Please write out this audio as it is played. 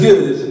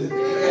Good, isn't it?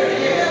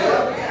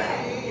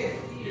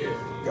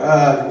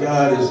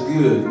 God is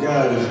good.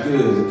 God is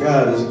good.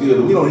 God is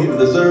good. We don't even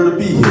deserve to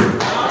be here.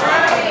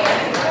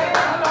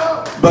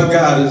 But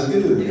God is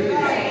good.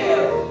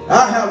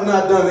 I have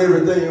not done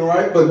everything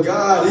right, but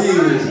God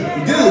is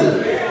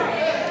good.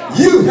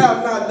 You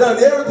have not done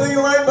everything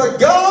right, but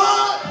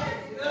God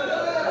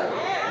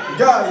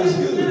is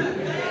good.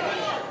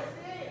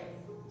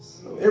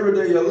 So every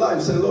day of your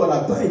life, say, Lord,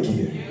 I thank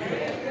you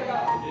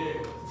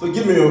for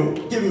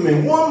giving me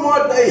one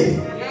more day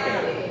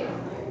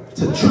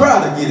to try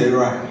to get it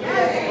right.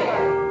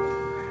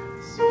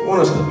 So I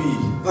want us to be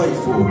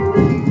thankful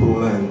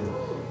people, and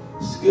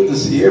it's good to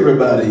see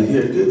everybody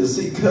here. Good to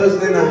see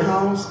cousin in the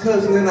house.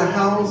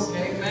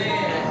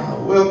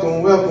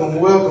 Welcome.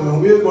 And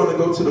we're going to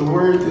go to the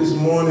word this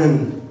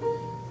morning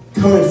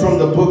coming from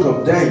the book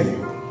of Daniel.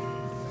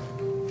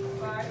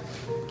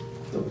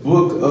 The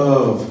book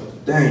of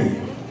Daniel.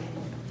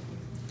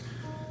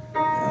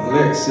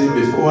 Lexi,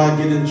 before I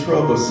get in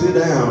trouble, sit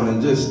down and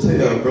just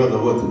tell brother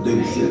what to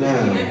do. Sit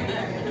down.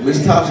 Miss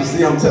Tasha,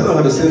 see, I'm telling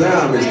her to sit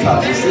down, Miss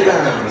Tasha.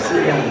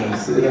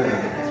 Sit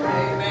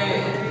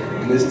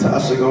down. Miss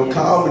Tasha gonna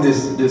call me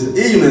this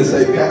evening and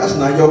say, Pastor,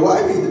 now your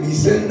wife needs to be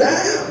sitting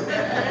down.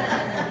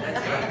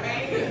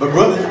 But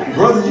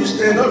brother, you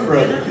stand up,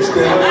 brother. You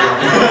stand up.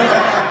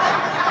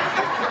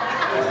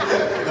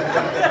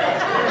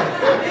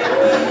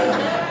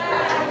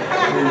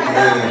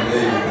 Amen.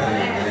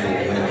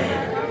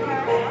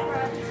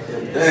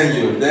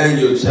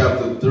 Daniel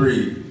chapter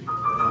 3.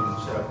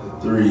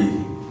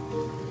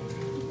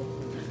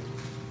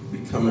 Be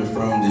coming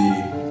from the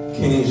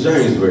King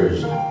James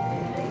Version.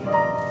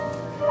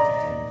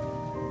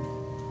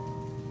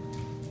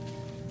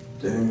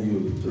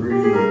 Daniel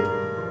 3.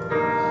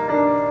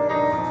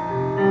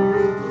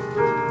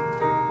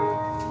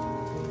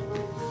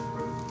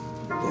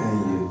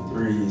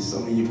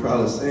 Some of you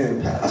probably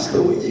saying,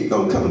 Pastor, when you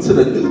gonna come to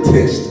the New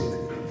Testament?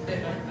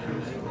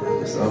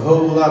 There's a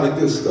whole lot of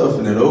good stuff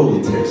in that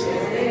Old Testament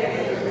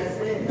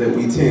that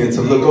we tend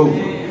to look over.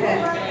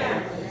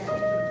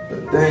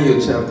 But Daniel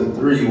chapter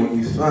 3, when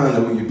you find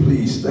it, will you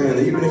please stand?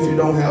 Even if you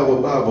don't have a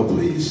Bible,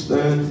 please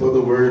stand for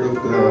the word of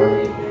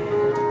God.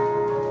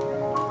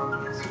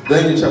 So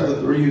Daniel chapter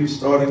 3,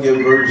 starting at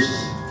verse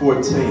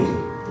 14.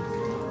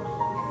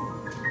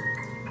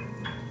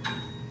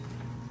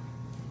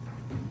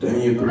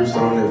 Daniel 3,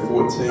 starting at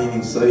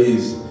 14,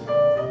 says,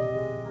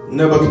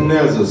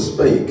 Nebuchadnezzar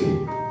spake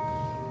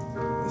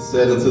and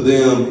said unto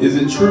them, Is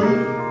it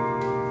true,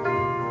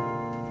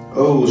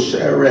 O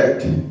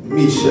Shadrach,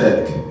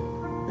 Meshach,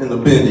 and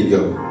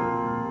Abednego?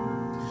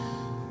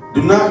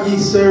 Do not ye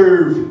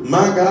serve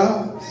my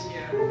gods,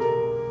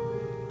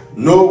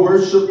 nor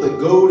worship the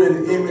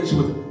golden image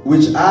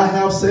which I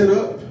have set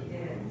up?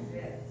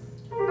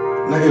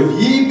 Now if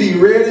ye be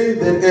ready,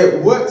 then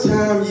at what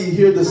time ye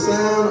hear the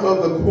sound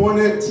of the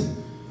cornet,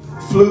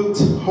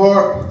 flute,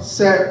 harp,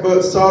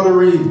 sackbut,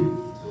 psaltery,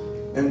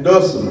 and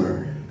dulcimer,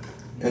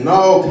 and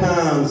all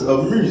kinds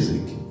of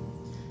music,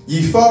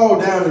 ye fall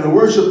down and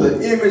worship the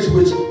image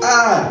which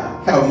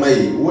I have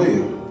made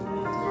well.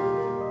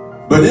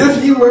 But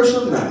if ye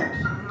worship not,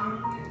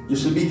 you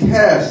shall be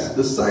cast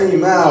the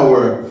same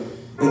hour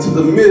into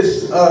the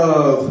midst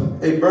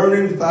of a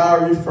burning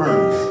fiery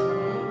furnace.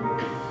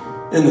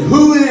 And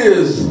who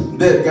is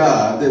that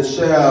God that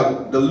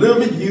shall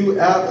deliver you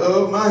out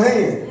of my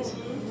hands?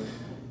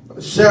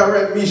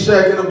 Shadrach,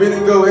 Meshach, and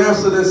Abednego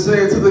answered and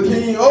said to the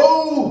king,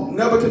 O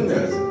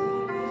Nebuchadnezzar,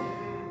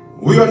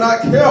 we are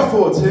not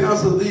careful to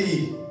answer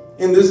thee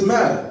in this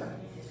matter.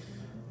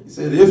 He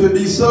said, if it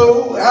be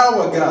so,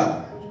 our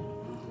God,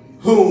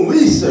 whom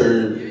we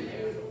serve,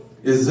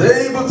 is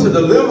able to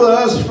deliver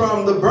us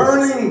from the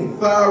burning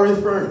fiery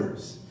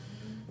furnace.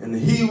 And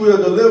he will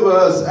deliver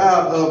us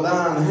out of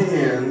thine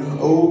hand,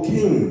 O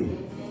king.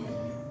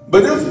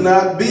 But if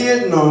not, be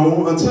it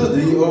known unto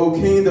thee, O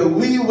king, that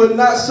we would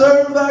not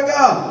serve thy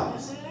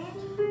gods,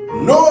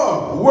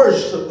 nor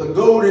worship the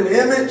golden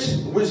image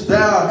which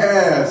thou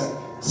hast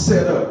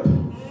set up.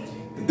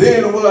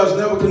 Then was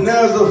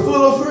Nebuchadnezzar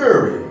full of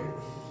fury,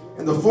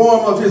 and the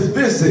form of his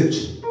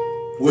visage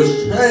was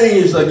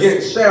changed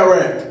against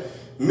Shadrach,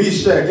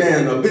 Meshach,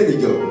 and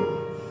Abednego.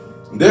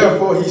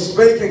 Therefore he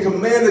spake and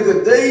commanded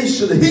that they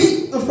should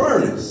heat the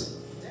furnace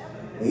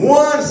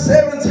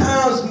 7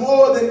 times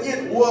more than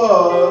it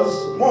was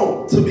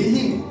wont to be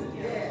heated.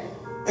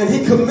 And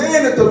he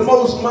commanded the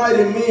most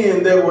mighty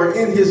men that were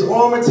in his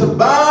army to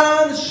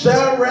bind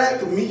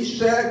Shadrach,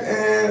 Meshach,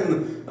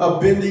 and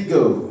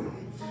Abednego,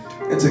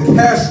 and to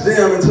cast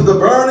them into the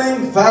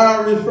burning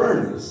fiery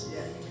furnace.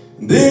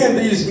 Then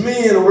these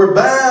men were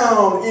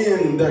bound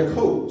in their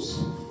coats,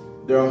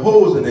 their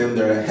hosen, and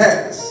their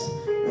hats,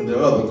 and their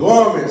other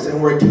garments,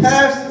 and were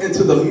cast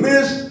into the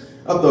midst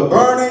of the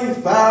burning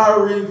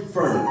fiery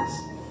furnace.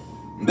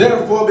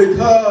 Therefore,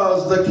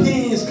 because the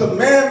king's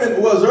commandment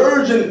was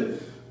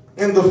urgent,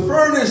 and the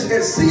furnace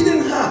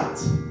exceeding hot,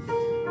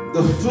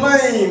 the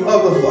flame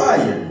of the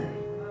fire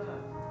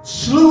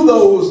slew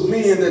those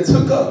men that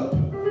took up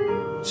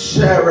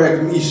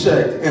Shadrach,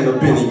 Meshach, and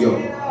Abednego.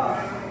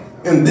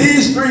 And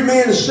these three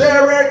men,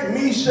 Shadrach,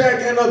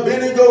 Meshach, and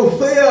Abednego,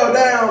 fell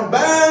down,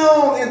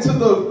 bound into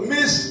the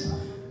midst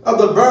of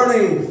the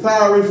burning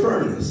fiery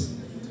furnace.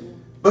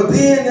 But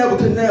then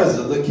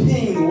Nebuchadnezzar, the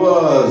king,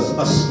 was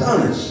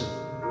astonished,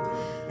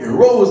 and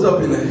rose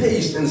up in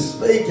haste, and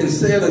spake and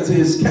said unto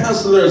his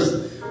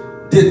counselors,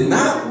 did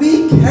not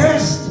we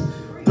cast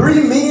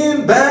three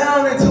men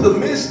bound into the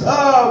midst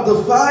of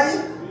the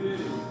fire?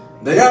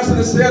 They answered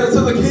and said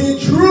unto the king,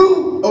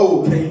 true,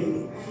 O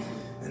king.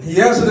 And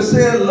he answered and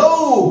said,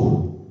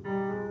 lo,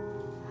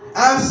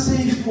 I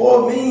see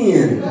four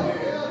men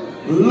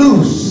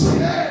loose,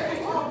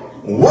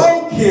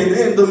 walking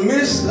in the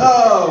midst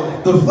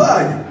of the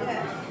fire,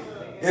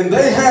 and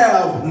they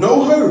have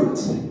no hurt.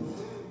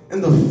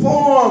 And the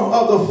form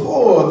of the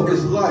fourth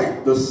is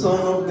like the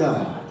Son of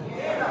God.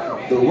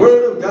 The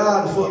word of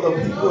God for the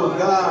people of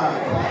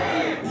God.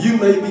 You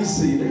may be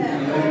seated. You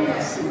may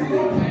be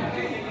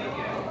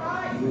seated.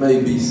 You may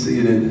be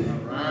seated.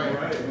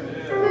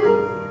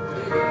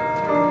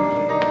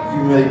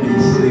 You may be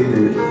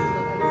seated.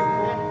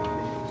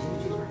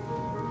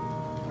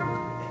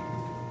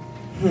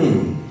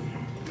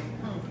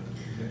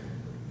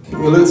 Can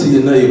you look to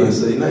your neighbor and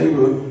say,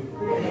 neighbor,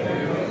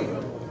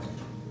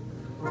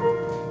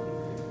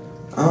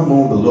 I'm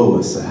on the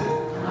lower side.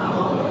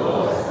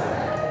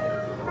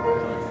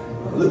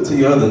 Look to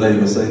your other neighbor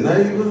and say,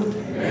 neighbor,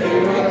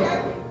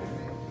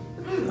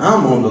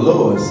 I'm on the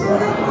Lord's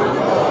side.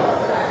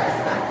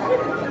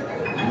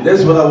 And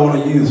that's what I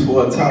want to use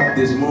for a topic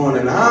this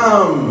morning.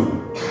 I'm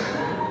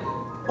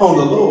on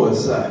the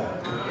Lord's side.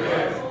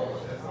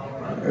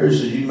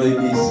 Ursula, you may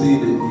be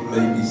seated. You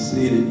may be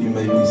seated. You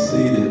may be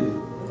seated.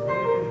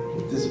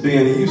 This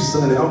being a youth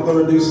Sunday, I'm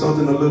going to do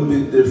something a little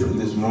bit different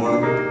this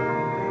morning.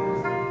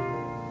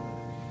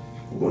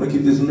 We're going to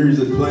keep this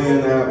music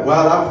playing out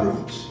while I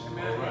preach.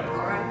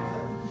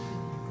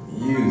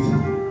 Youth,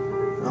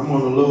 I'm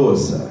on the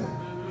Lord's side.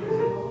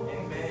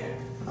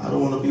 I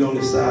don't want to be on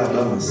this side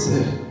by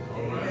myself.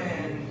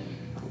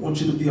 I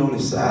want you to be on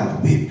this side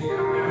with me.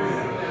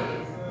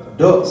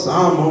 Adults,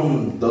 I'm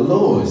on the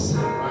Lord's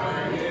side.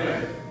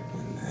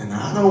 And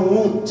I don't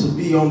want to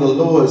be on the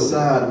Lord's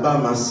side by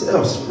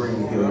myself,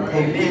 Spring Hill.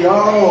 We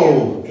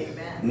all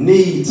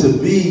need to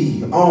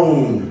be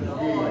on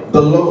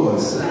the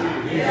Lord's side.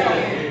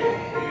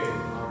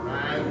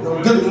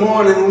 Good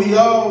morning. We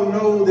all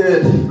know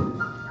that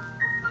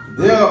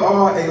there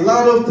are a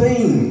lot of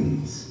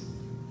things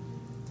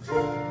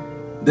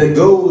that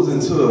goes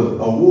into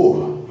a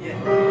war.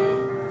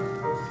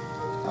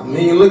 I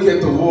mean, look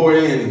at the war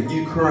in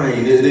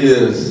Ukraine. It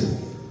is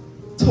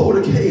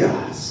total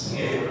chaos.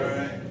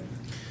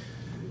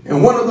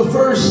 And one of the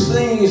first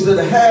things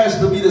that has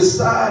to be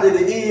decided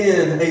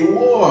in a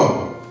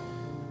war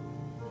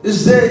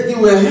is that you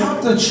will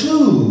have to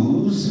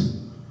choose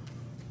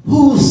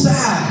whose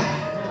side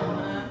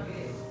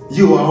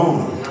you are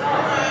on.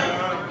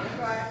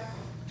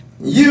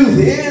 Youth,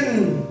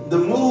 in the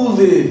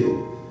movie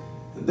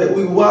that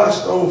we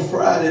watched on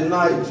Friday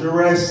night,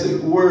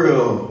 Jurassic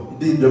World,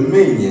 The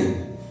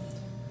Dominion,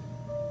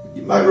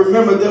 you might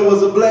remember there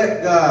was a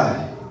black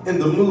guy in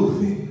the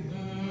movie.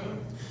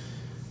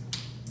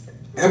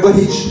 But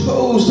he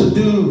chose to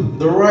do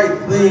the right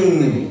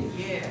thing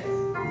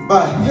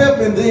by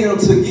helping them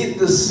to get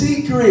the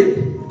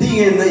secret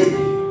DNA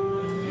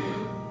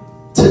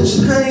to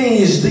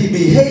change the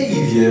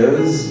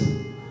behaviors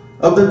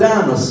of the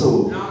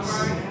dinosaurs.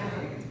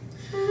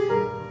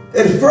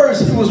 At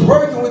first, he was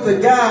working with a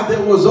guy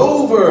that was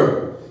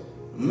over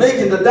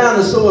making the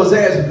dinosaurs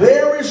act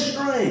very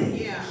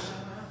strange.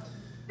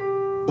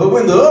 But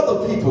when the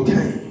other people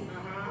came,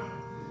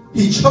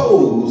 he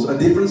chose a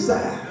different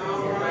side.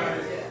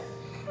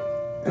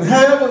 And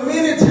however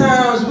many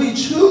times we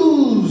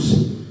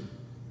choose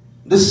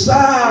the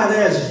side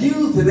as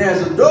youth and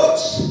as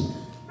adults,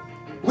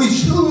 we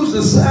choose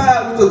the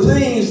side with the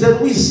things that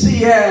we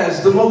see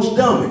as the most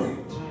dominant.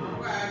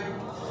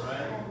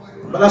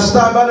 But I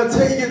stop by to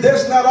tell you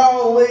that's not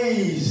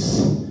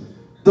always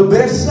the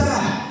best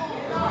side.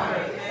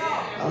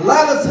 A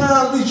lot of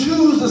times we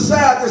choose the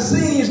side that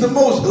seems the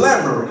most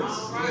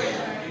glamorous.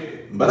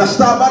 But I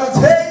stop by to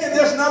tell you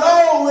that's not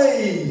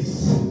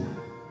always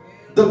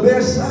the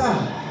best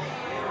side.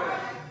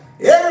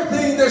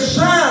 Everything that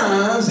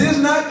shines is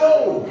not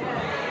gold.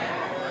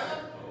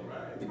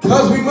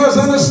 Because we must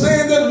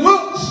understand that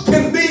looks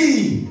can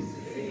be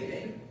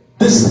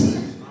deceiving.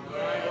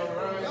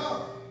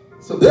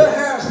 So there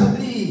has to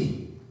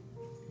be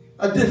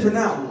a different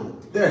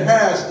outlook. There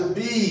has to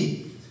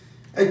be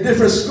a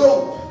different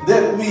scope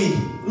that we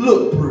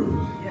look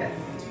through.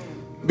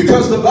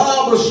 Because the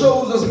Bible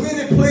shows us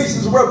many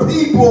places where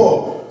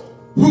people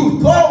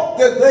who thought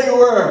that they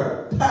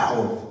were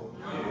powerful,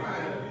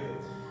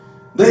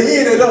 they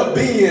ended up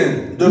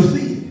being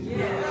defeated.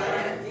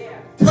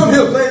 Come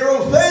here,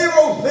 Pharaoh.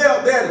 Pharaoh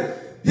felt that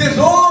his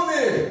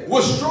army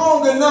was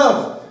strong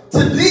enough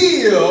to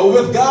deal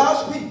with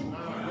God's people.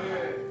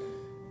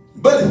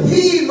 But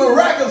he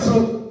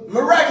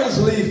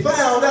miraculously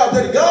found out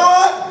that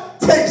God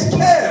takes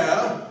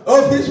care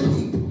of his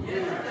people.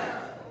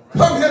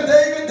 Come here,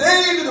 David.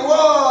 David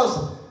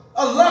was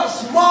a lot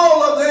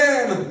smaller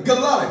than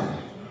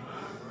Goliath.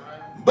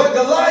 But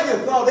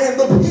Goliath thought, and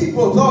the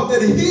people thought,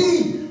 that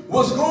he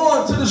was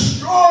going to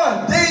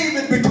destroy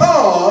David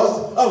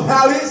because of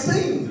how he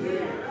seemed.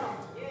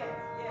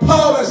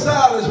 Paul and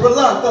Silas were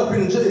locked up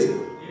in jail.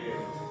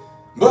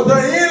 But the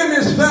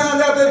enemies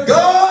found out that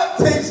God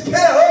takes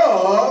care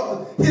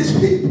of his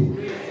people.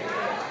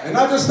 And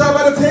I just stopped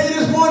by to tell you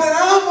this morning,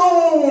 I'm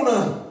on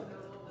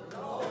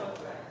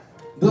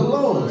the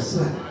Lord's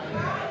side.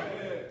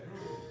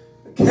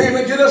 Came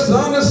to get us to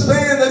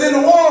understand that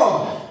in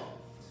war,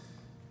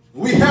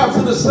 we have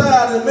to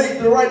decide and make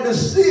the right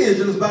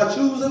decisions by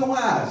choosing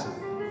wisely.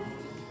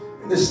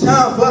 And it's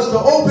time for us to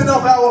open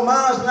up our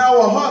minds and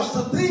our hearts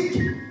to think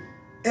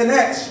and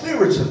act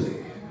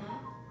spiritually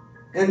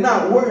and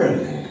not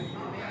worldly.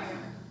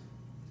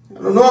 I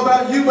don't know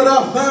about you, but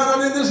I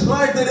found out in this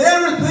life that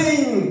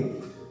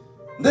everything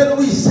that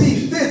we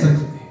see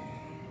physically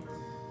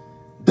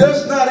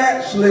does not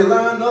actually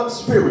line up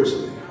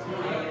spiritually.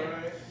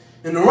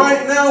 And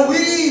right now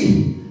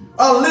we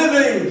are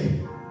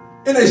living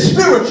in a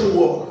spiritual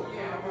war.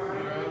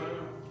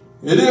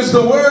 It is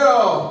the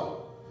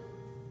world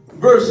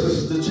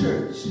versus the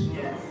church.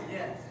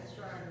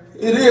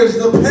 It is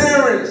the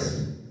parents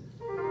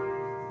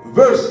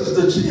versus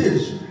the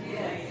children.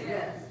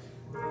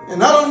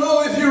 And I don't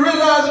know if you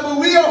realize it, but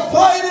we are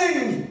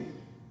fighting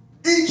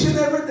each and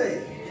every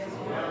day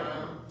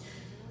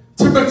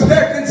to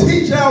protect and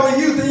teach our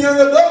youth and young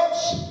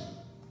adults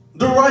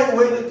the right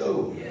way to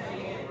go.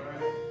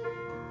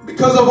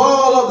 Because of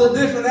all of the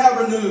different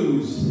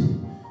avenues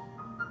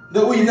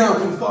that we now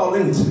can fall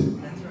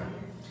into.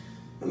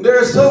 And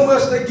there is so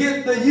much to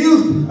get the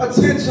youth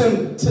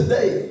attention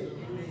today.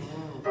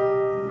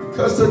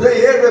 Because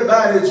today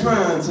everybody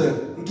trying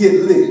to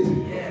get lit.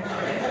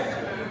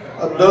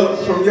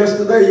 Adults from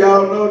yesterday,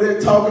 y'all know they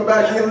talk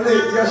about getting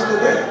lit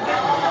yesterday.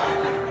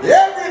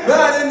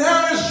 Everybody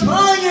now is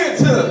trying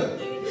to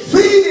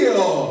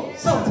feel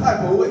some type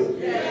of way.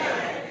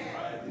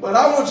 But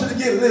I want you to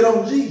get lit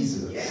on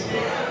Jesus.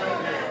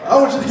 I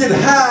want you to get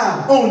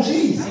high on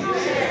Jesus.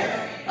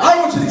 I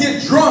want you to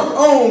get drunk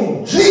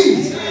on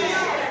Jesus.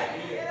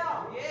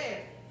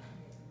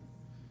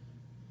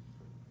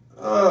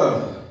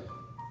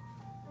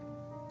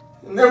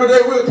 And every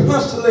day we're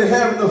constantly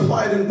having to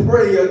fight and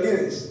pray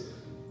against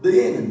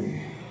the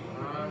enemy.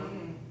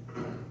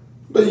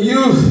 But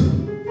youth,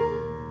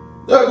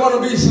 there are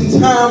going to be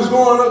some times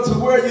going up to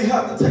where you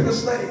have to take a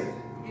stand.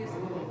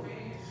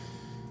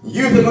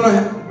 Youth are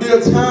going to be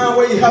a time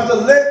where you have to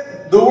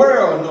let the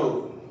world know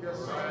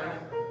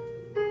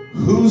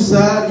whose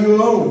side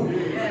you're on.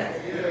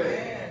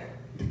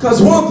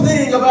 Because one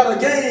thing about a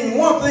gang,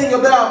 one thing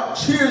about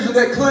children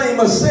that claim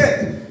a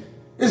sect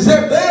is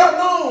that they are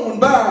known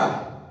by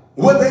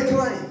what they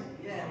claim.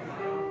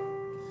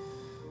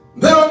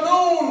 They are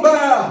known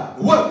by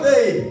what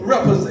they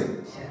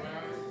represent.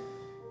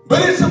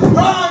 But it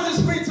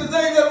surprises me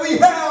today that we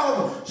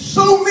have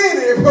so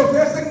many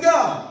professing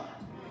God,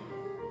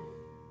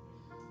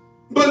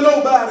 but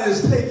nobody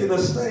is taking a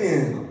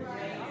stand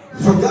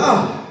for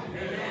God.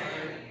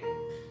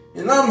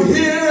 And I'm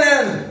here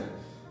and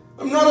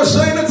I'm not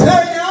ashamed to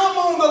tell you I'm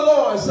on the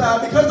Lord's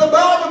side, because the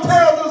Bible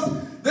tells us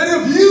that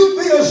if you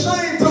be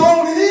ashamed to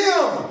own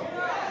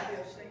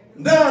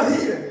him down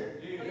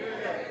here,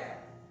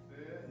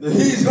 then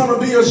he's going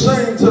to be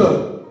ashamed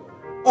to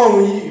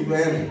own you,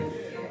 man.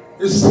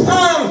 It's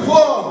time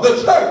for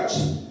the church,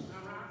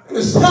 and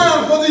it's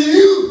time for the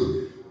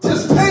youth to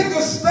take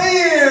a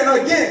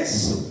stand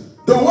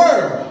against the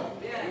world.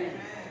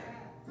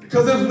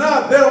 Because if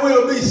not, there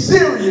will be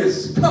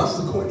serious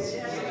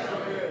consequences.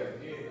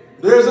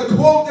 There's a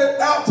quote that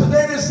out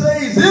today that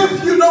says,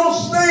 if you don't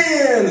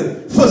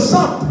stand for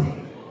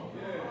something,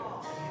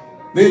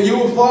 then you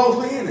will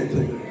fall for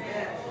anything.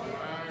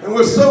 And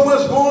with so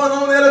much going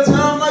on at a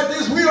time like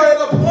this, we are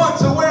at a point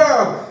to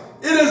where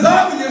it is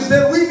obvious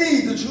that we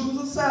need to choose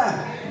a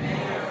side.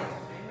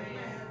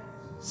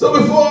 So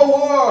before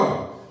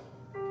war,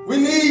 we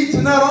need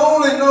to not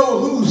only know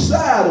whose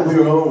side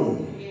we're on,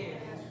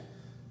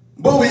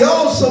 but we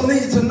also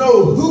need to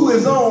know who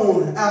is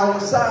on our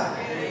side.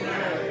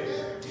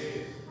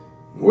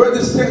 Where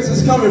this text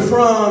is coming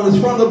from is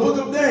from the book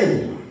of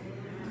Daniel,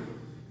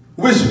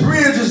 which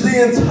bridges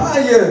the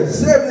entire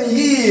 70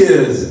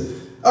 years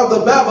of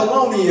the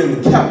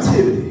Babylonian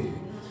captivity.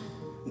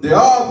 The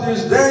author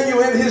is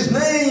Daniel, and his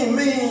name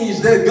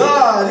means that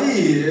God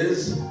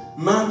is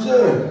my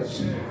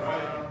judge.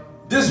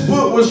 This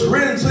book was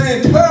written to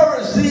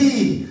encourage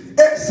the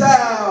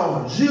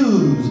exiled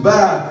Jews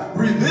by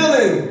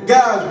revealing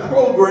God's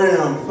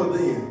program for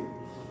them,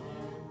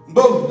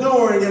 both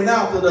during and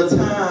after the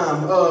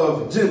time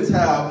of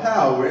Gentile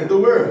power in the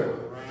world.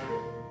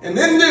 And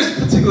in this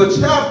particular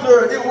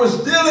chapter, it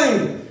was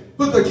dealing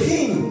with a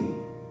king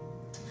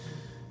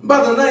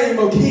by the name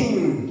of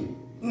King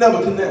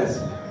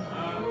Nebuchadnezzar.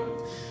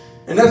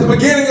 And at the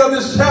beginning of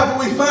this chapter,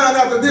 we find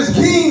out that this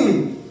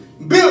king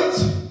built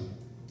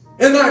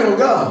an idol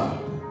god.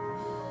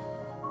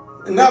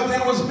 And after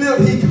it was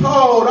built, he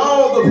called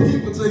all the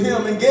people to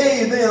him and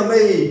gave them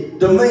a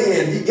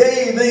demand. He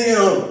gave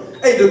them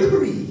a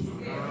decree.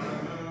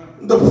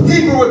 The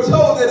people were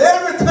told that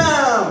every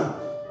time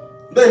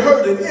they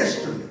heard an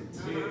instrument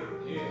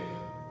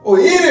or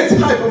any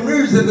type of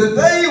music, that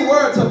they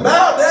were to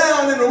bow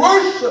down and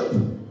worship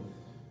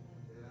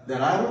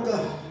that idol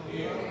God.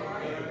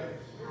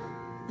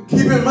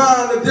 Keep in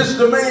mind that this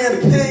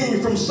demand came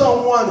from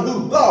someone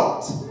who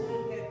thought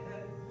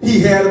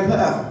he had a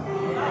power.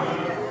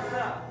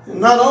 And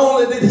not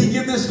only did he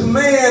give this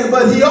command,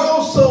 but he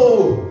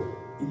also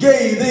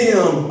gave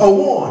them a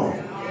warning.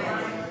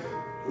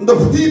 The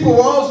people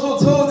were also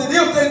told that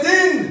if they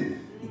didn't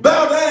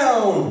bow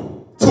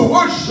down to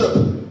worship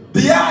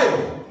the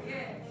idol,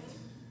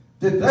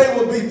 that they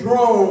would be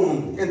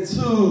thrown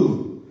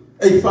into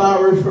a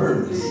fiery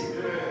furnace.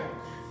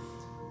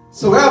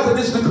 So after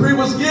this decree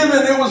was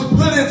given, it was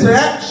put into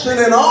action,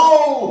 and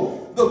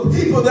all the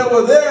people that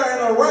were there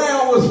and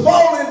around was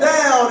falling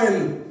down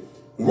and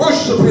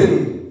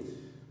worshiping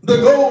the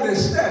golden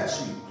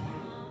statue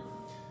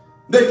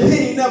that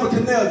King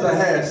Nebuchadnezzar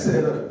had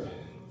set up.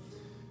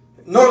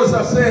 Notice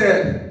I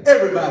said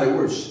everybody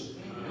worship.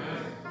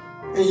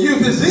 And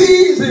youth, it's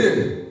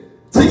easy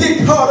to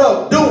get caught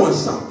up doing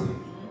something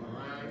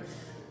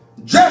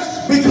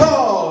just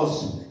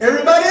because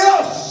everybody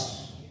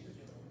else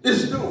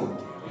is doing it.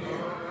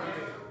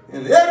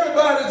 And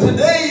everybody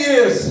today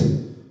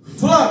is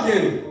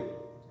flocking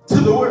to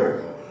the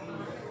word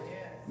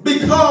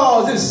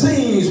because it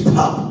seems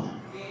popular.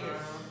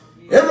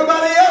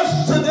 Everybody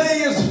else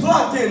today is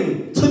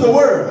flocking to the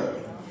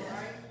word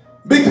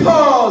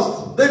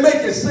because they make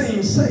it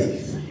seem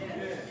safe.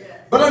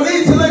 But I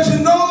need to let you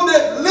know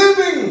that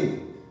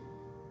living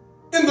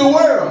in the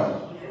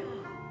world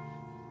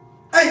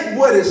ain't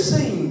what it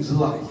seems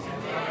like.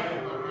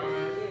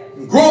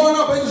 Growing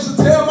up, I used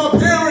to tell my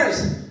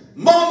parents,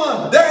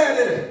 Mama,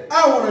 Daddy,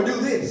 I want to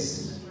do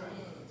this.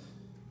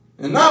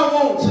 And I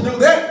want to do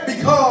that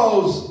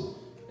because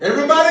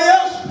everybody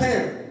else,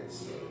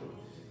 parents,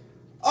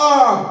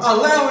 are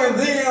allowing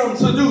them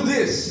to do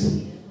this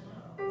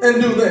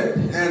and do that.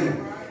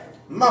 And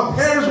my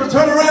parents would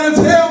turn around and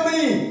tell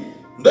me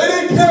they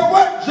didn't care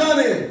what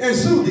Johnny and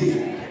Sue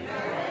did,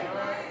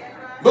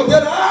 but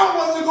that I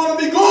wasn't going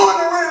to be going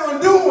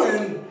around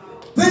doing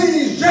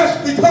things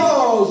just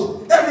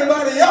because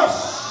everybody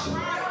else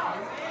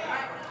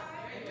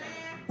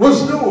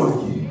was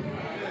doing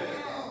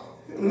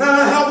it. Now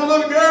I have a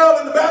little girl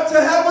and about to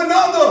have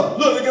another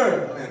little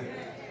girl.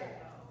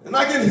 And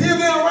I can hear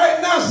them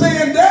right now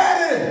saying,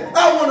 Daddy,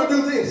 I want to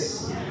do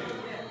this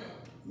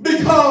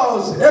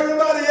because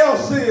everybody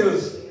else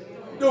is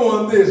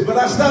doing this. But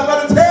I stopped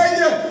by to tell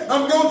you,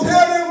 I'm going to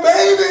tell them,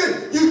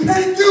 baby, you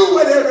can't do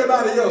what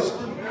everybody else do.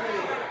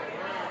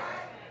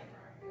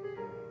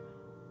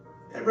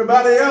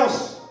 Everybody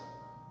else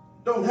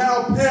don't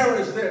have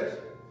parents that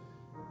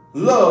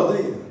love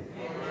them.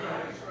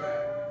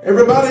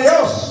 Everybody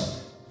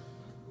else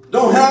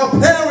don't have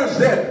parents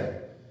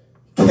that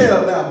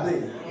care about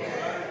them.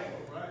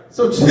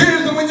 So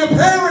children, when your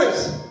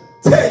parents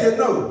tell you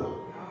no,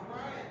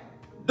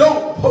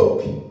 don't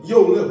poke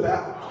your lip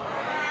out.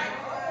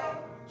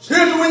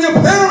 Children, when your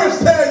parents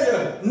tell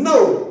you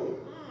no,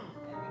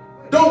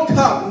 don't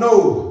cop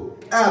no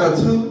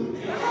attitude.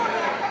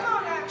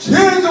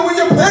 Children, when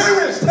your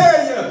parents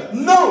tell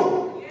you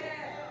no,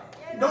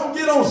 don't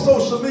get on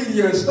social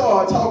media and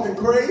start talking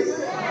crazy.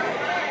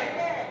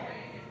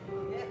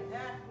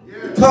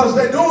 Because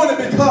they're doing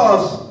it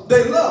because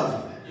they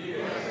love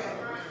you.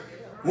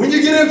 When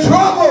you get in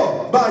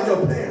trouble by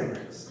your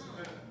parents,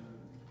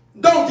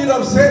 don't get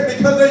upset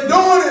because they're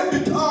doing it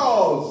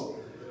because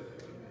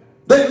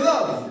they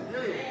love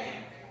you.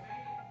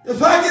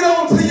 If I get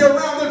on to you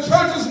around the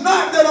church, it's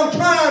not that I'm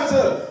trying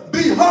to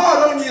be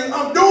hard on you.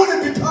 I'm doing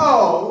it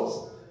because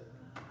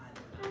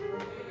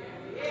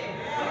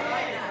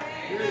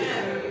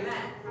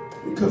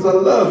I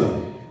love you.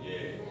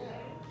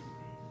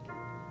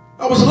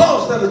 I was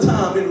lost at a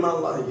time in my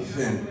life,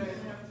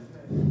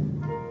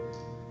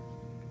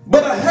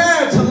 but I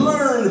had to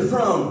learn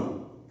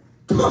from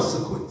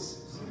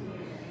consequences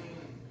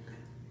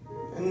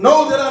and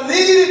know that I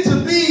needed to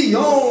be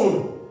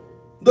on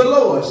the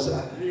lower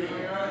side.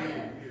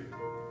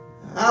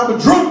 I would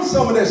drink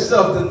some of that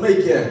stuff that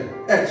make you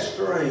act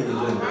strange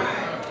and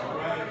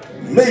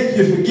make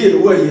you forget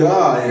where you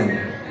are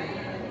and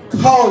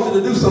cause you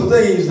to do some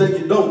things that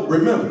you don't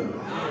remember.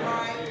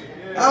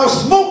 I'll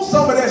smoke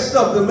some of that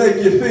stuff to make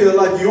you feel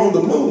like you're on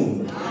the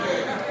moon.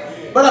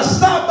 But I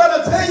stopped by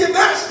to tell you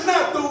that's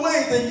not the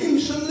way that you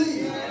should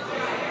live.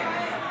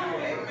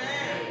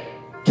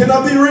 Can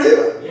I be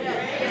real?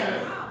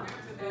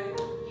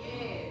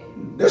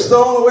 That's the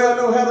only way I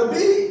know how to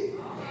be.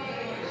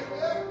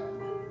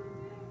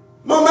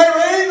 My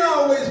Mary ain't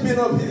always been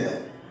up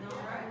here.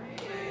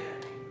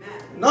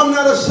 And I'm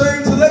not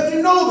ashamed to let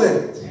you know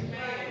that.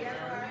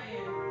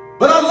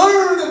 But I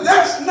learned that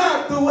that's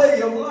not the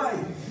way of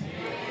life.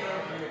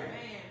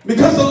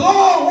 Because the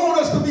Lord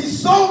wants us to be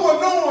sober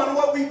knowing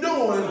what we're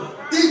doing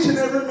each and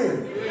every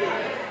minute.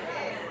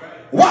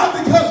 Why?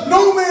 Because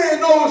no man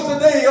knows the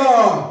day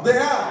or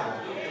the hour.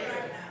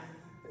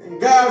 And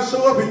God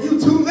show up and you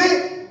too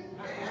late.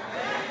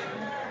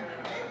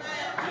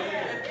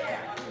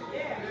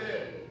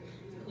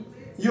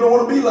 You don't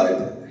want to be like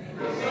that.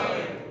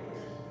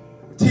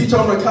 Teach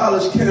on the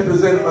college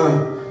campus,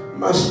 and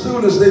my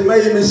students, they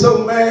made me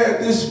so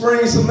mad this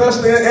spring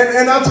semester,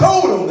 and I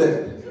told them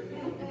that.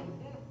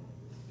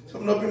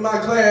 Coming up in my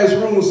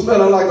classroom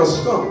smelling like a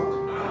skunk.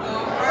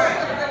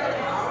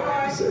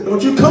 I said,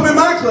 don't you come in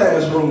my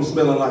classroom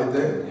smelling like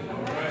that.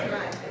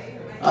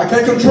 I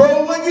can't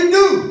control what you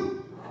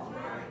do.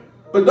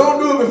 But don't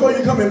do it before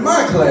you come in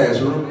my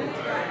classroom.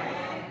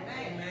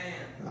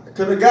 I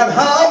could have got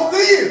high off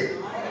there.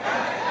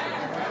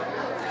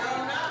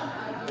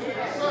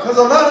 Because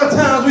a lot of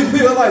times we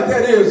feel like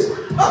that is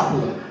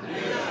popular.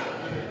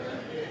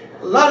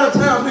 A lot of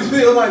times we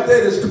feel like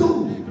that is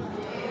cool.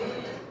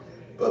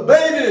 But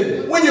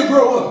baby, when you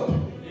grow up,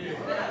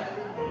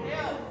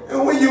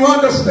 and when you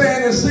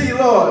understand and see,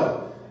 Lord,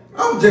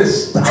 I'm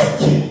just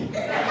stinking.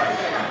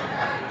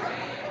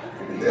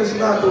 That's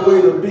not the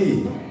way to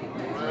be.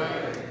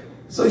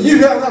 So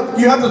you have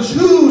to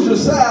choose your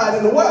side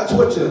and watch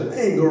what you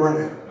hang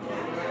around.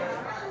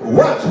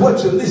 Watch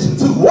what you listen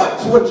to.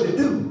 Watch what you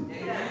do.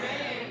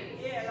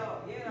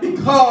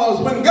 Because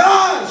when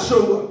God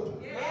shows up,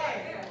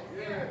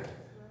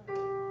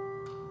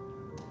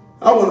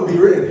 I want to be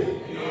ready.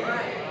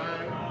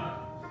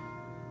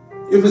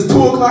 If it's 2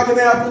 o'clock in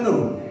the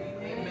afternoon,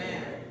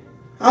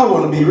 I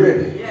want to be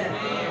ready.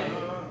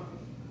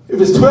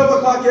 If it's 12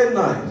 o'clock at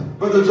night,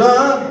 Brother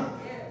John,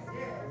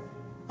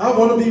 I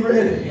want to be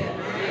ready.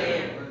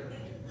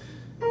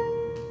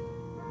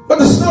 But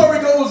the story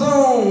goes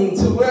on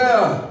to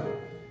where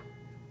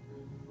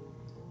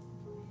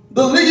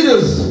the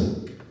leaders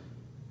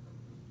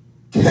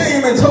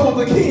came and told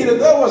the king that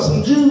there were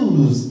some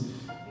Jews.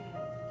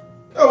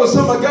 There were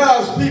some of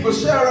God's people,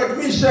 Shadrach,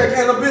 Meshach,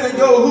 and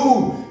Abednego,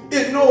 who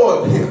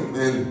ignored him.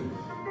 And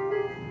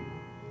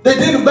they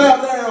didn't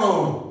bow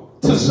down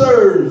to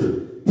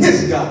serve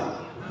his God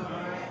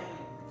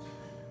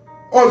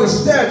or the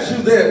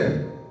statue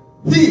that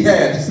he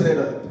had set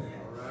up.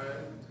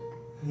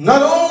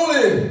 Not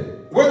only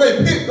were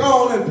they picked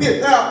on and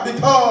picked out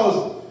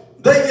because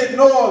they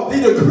ignored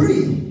the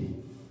decree,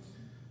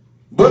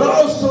 but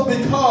also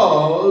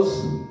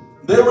because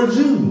they were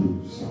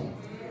Jews.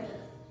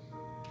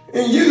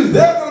 And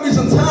there are going to be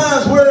some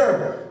times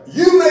where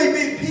you may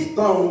be picked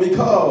on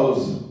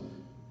because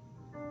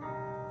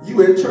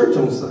you at church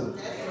on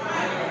Sunday.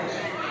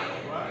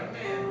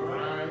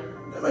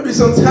 There may be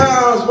some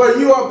times where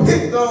you are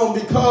picked on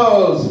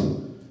because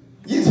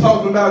you're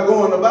talking about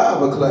going to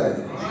Bible class.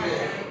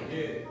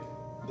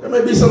 There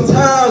may be some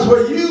times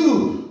where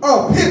you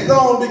are picked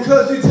on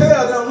because you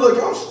tell them, look,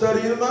 I'm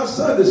studying my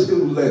Sunday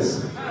school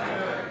lesson.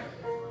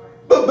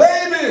 But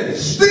baby,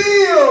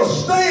 still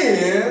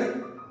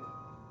stand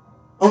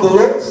on the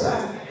Lord's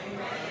side.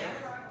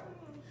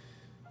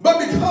 But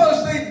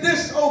because they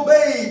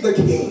disobeyed the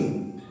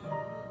king,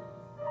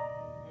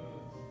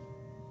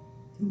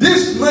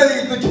 this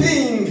made the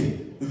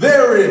king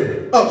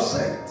very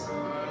upset.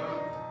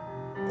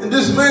 And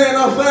this man,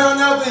 I found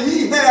out that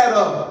he had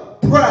a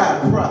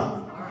pride problem.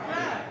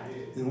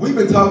 And we've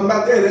been talking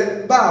about that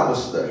at Bible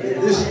study.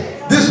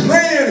 This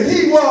man,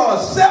 he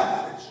was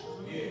selfish.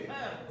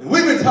 And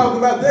we've been talking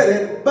about that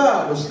at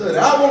Bible study.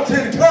 I want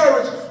to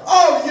encourage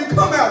all of you,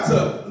 come out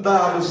to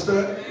Bible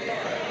study.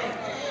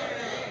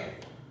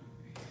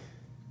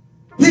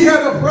 He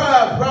had a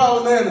pride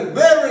problem and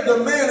very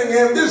demanding,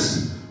 and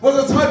this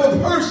was a type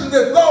of person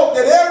that thought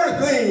that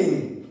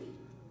everything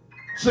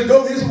should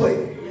go his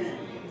way.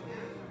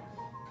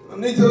 I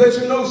need to let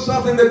you know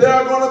something, that there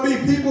are going to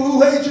be people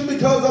who hate you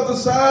because of the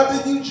side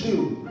that you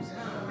choose.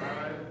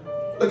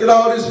 Look at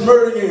all this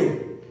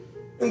murdering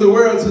in the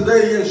world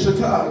today in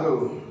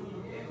Chicago.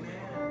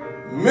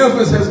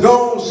 Memphis has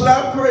gone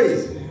slap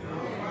crazy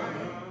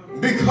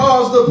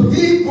because the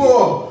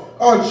people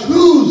are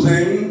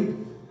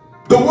choosing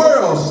the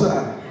world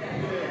side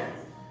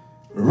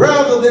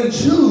rather than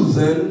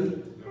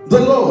choosing the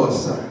Lord's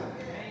side.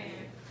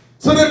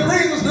 So that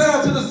brings us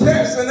down to the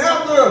text, and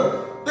after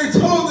they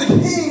told the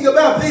king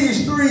about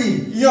these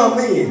 3 young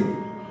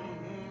men.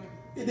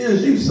 It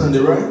is you Sunday,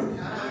 right?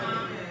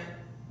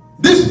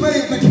 This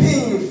made the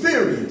king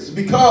furious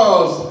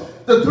because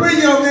the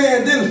 3 young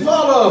men didn't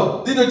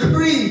follow the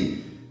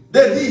decree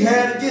that he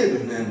had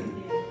given.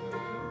 And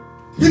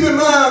keep in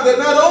mind that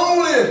not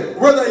only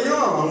were they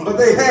young, but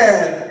they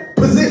had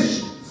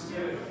positions.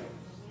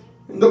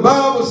 And the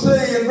Bible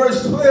says in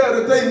verse 12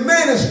 that they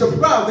managed the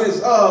province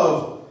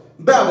of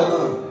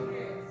Babylon.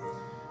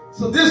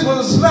 So this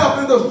was a slap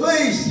in the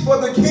face for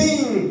the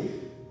king,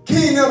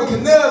 King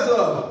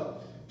Nebuchadnezzar.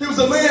 He was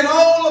a man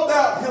all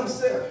about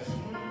himself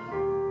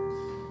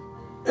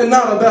and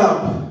not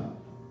about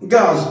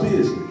God's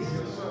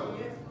business.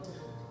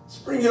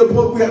 Spring Hill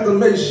Pope, we have to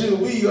make sure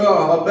we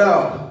are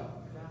about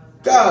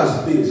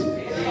God's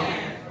business.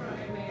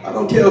 I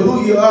don't care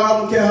who you are. I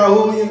don't care how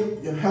old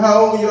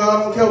you are.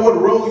 I don't care what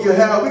role you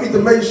have. We need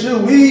to make sure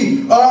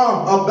we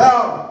are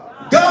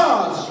about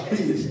God's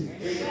business.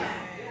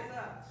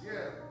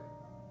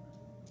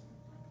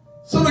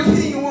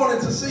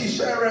 wanted to see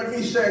Shadrach,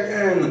 Meshach,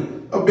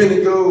 and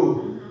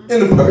Abednego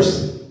in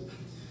person.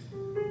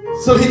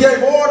 So he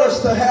gave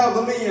orders to have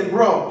the men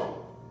brought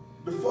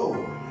before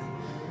him.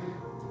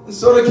 And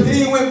so the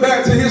king went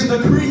back to his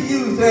decree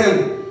youth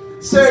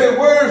and said it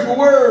word for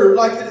word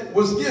like it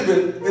was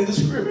given in the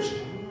scripture.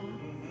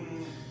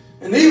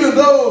 And even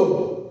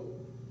though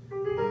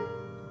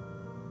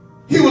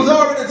he was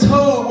already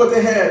told what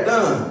they had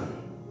done,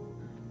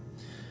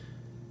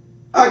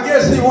 I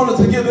guess he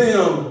wanted to give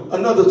them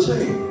another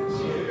chance.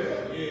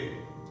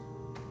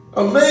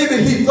 Or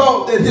maybe he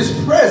thought that his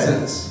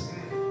presence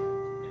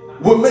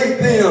would make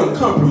them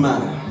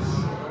compromise.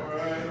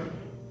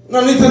 And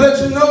I need to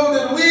let you know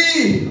that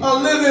we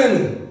are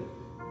living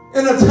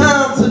in a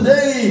time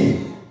today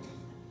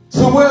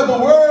to where the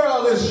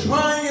world is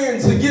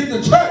trying to get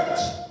the church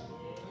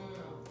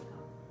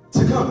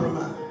to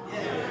compromise.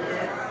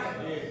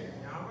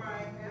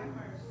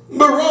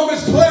 But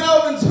Romans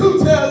 12 and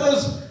 2 tells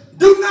us,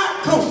 do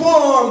not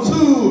conform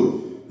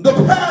to the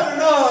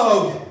pattern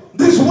of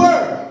this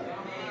world,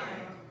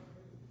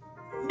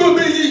 but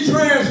be ye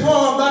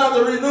transformed by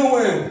the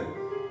renewing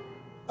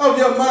of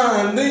your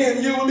mind.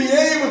 Then you will be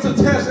able to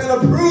test and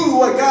approve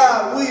what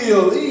God's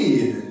will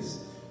is,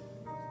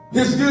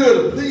 his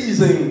good,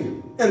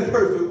 pleasing, and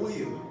perfect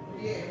will.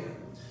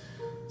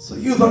 So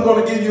youth, I'm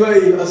going to give you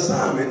an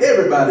assignment.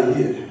 Everybody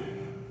here,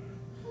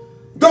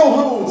 go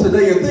home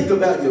today and think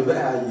about your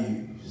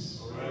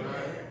values.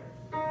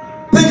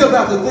 Think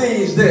about the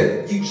things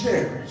that you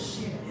cherish.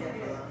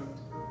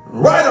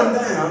 Write them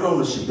down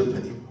on a sheet of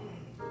paper.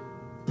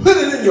 Put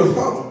it in your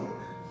phone.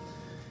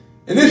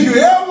 And if you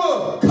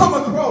ever come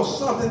across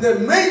something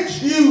that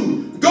makes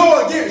you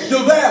go against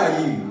your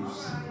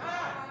values,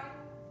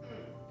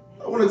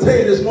 I want to tell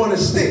you this morning,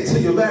 stick to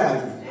your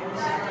values.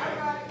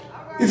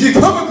 If you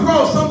come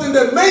across something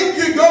that makes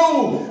you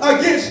go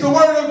against the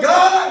word of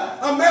God,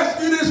 I'm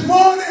asking you this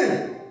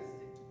morning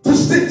to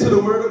stick to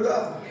the word of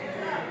God.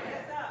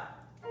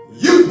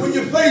 Youth, when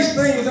you face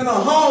things in a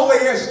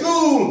hallway at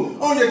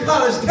school, on your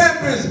college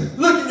campus,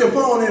 look at your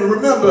phone and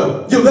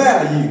remember your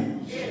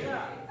values.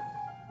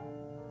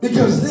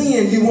 Because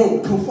then you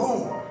won't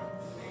conform.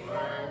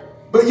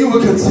 But you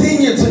will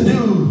continue to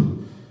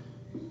do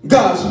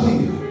God's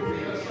will.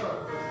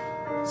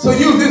 So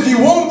youth, if you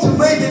want to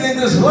make it in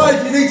this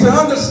life, you need to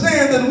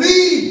understand that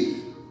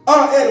we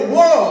are at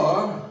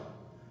war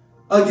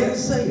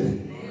against Satan.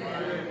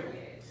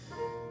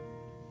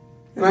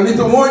 And I need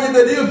to warn you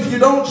that if you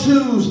don't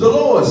choose the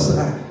Lord's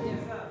side,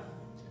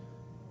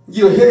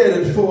 you're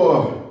headed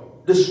for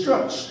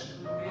destruction.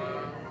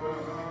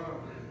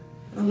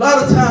 A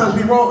lot of times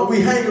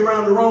we hang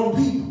around the wrong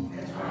people.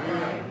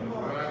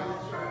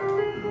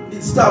 You need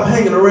to stop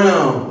hanging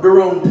around the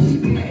wrong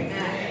people.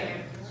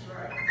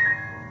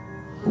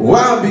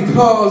 Why?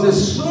 Because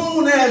as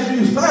soon as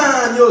you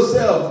find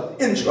yourself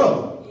in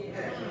trouble,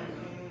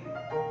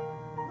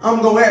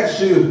 I'm going to ask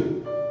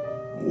you,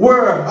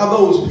 where are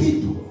those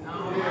people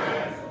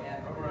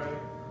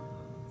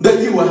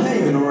that you were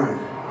hanging around?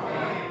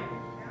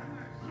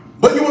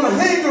 But you want to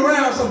hang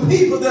around some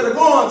people that are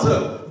going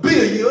to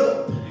build you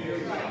up.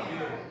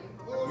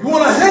 You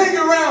want to hang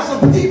around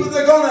some people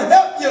that are going to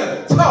help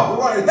you talk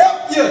right,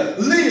 help you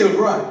live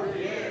right.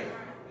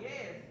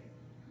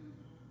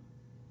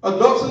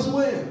 Adults as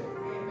well.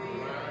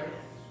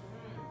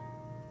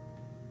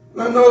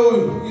 I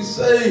know you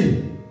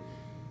say,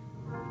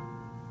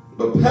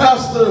 but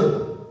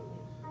Pastor,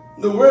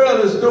 the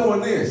world is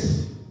doing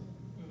this.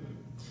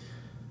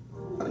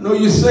 I know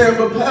you're saying,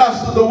 but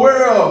Pastor, the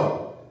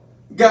world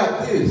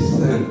got this.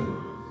 And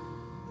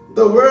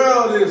the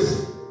world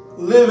is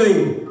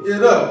living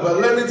it up. But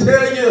let me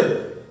tell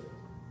you,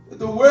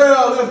 the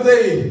world, if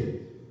they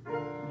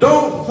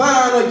don't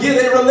find or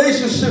get a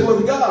relationship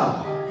with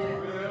God,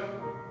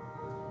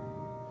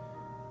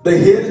 they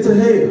headed to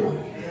hell.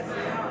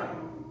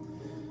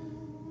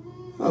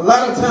 A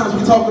lot of times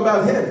we talk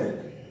about heaven,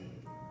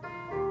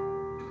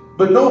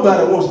 but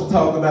nobody wants to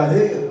talk about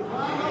hell.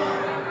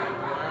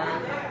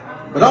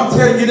 But I'm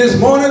telling you this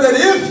morning that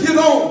if you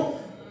don't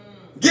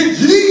get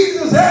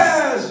Jesus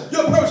as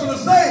your personal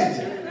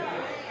Savior,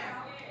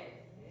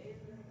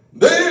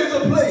 there is a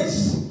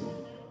place.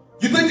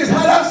 You think it's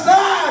hot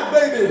outside,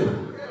 baby.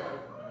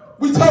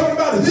 We talking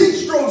about heat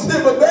strokes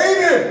here, but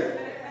baby,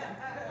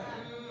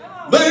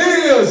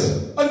 there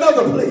is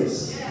another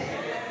place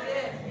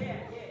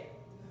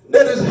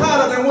that is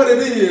hotter than what it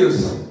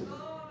is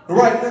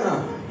right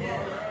now.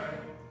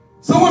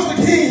 So once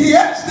the king, he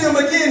asked them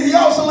again, he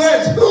also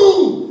asked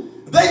who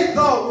they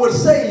thought would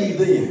save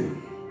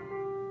them.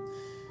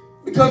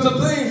 Because the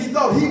thing, he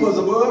thought he was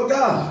above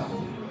God.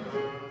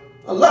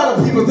 A lot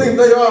of people think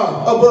they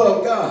are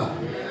above God.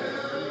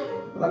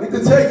 But I need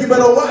to tell you, you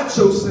better watch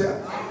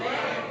yourself.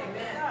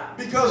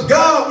 Because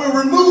God will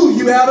remove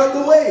you out of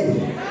the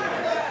way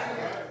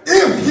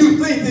if you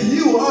think that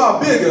you are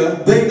bigger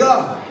than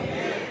God.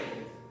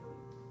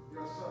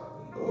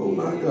 Oh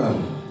my God.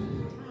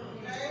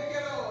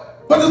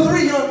 But the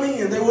three young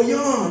men, they were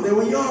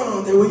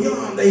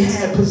young. They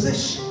had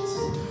positions.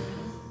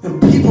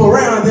 And people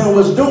around them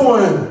was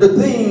doing the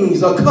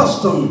things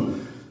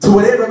accustomed to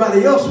what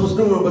everybody else was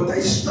doing, but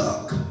they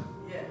stuck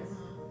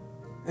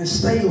and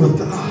stayed with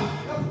God.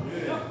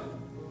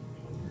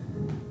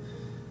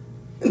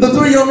 And the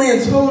three young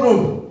men told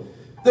him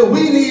that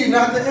we need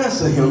not to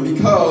answer him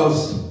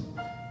because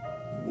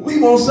we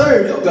won't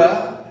serve your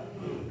God.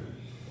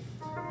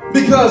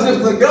 Because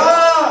if the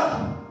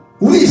God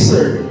we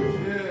serve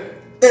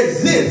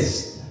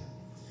exists,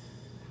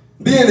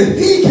 then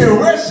he can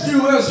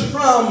rescue us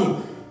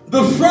from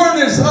the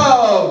furnace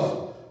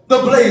of the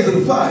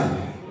blazing fire.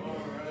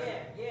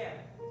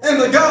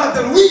 And the God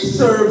that we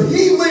serve,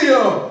 he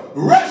will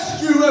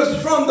rescue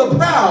us from the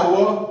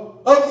power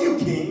of you,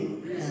 King.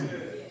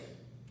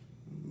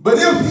 But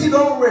if he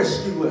don't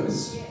rescue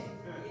us,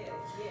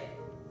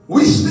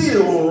 we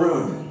still won't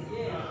run.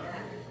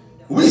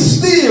 We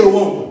still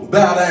won't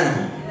bow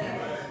down.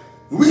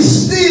 We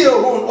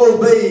still won't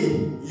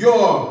obey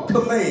your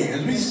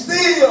commands. We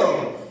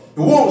still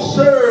won't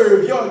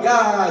serve your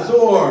gods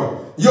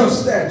or your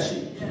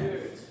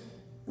statutes.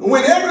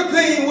 When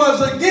everything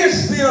was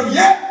against them,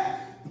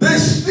 yet they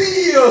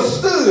still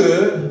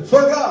stood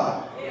for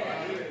God.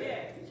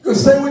 You can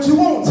say what you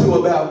want to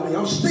about me.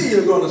 I'm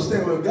still going to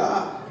stand with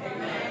God.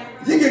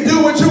 You can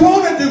do what you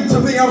want to do to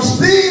me. I'm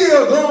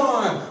still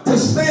going to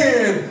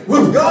stand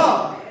with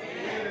God.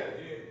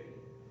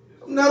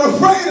 I'm not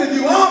afraid of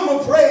you. I'm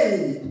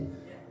afraid.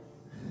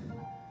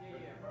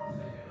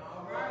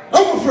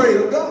 I'm afraid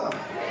of God.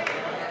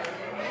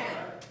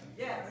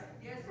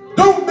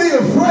 Don't be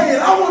afraid.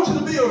 I want you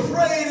to be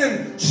afraid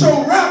and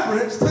show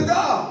reverence to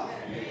God.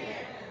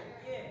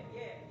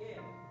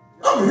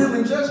 I'm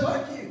human just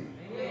like you.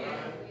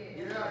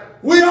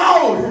 We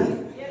all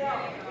human.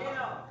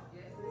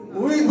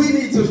 We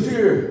need to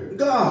fear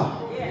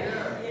God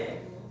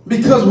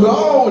because we're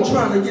all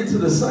trying to get to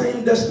the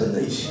same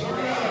destination.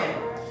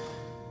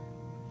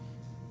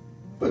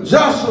 But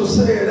Joshua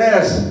said,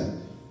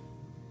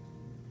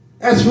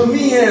 as for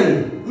me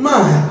and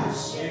my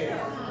house,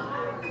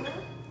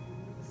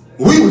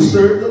 we will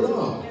serve the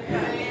Lord.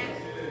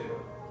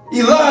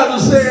 Elijah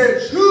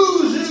said,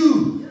 choose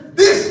you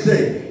this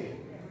day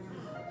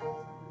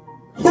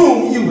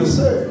whom you will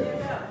serve.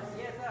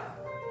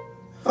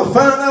 I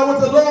found out what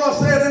the Lord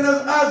said in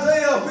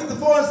Isaiah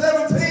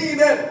 54:17,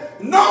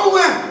 that no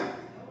weapon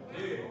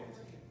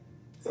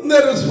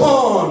that is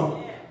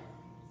formed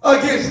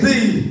against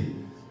thee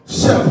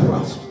shall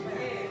prosper.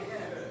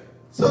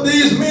 So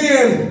these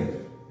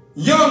men,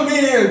 young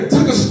men,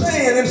 took a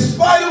stand in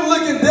spite of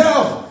looking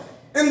death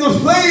in the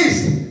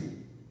face.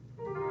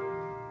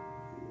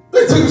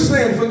 They took a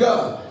stand for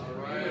God.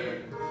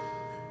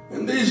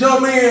 And these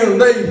young men,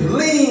 they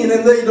lean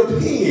and they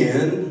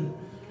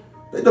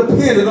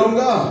depended on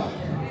God.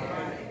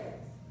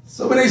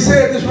 So when they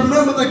said this,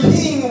 remember the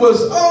king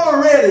was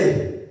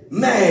already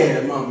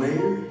mad, my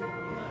man.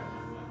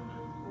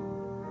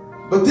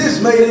 But this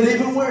made it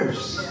even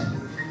worse.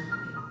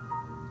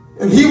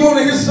 And he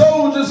wanted his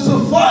soldiers to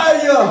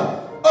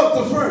fire up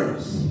the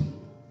furnace.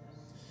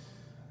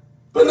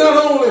 But not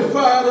only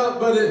fired up,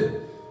 but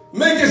it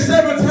make it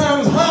 7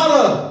 times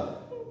hotter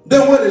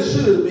than what it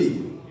should be.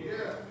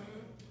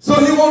 So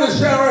he wanted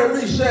Shadrach,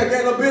 Meshach,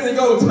 and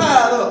Abednego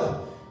tied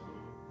up,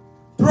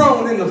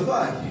 thrown in the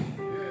fire.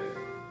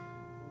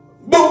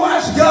 But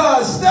watch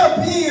God step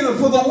in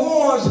for the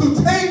ones who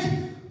take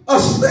a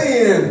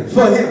stand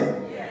for him.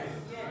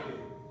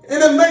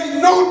 And it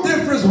made no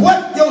difference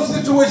what your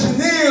situation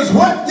is,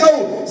 what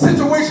your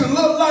situation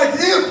look like,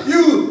 if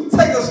you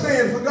take a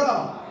stand for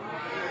God.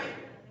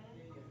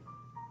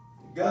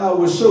 God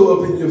will show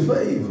up in your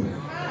favor.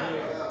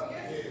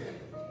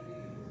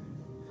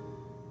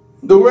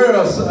 The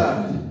world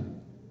side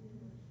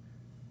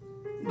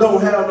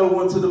don't have no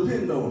one to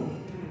depend on.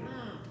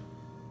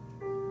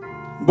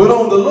 But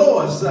on the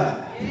Lord's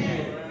side,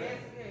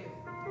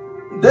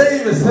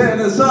 David said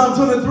in Psalm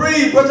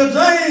 23, Brother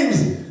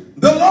James,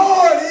 the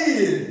Lord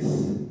is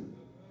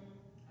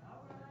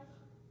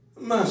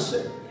my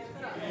shepherd.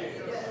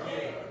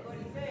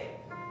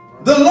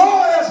 The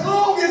Lord, as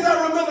long as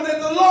I remember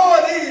that the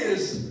Lord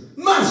is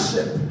my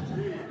shepherd.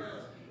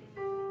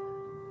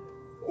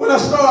 When I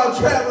started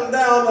traveling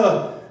down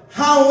the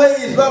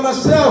highways by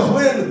myself,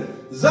 when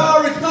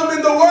Zari come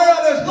in the world,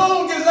 as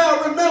long as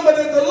I remember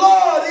that the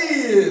Lord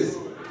is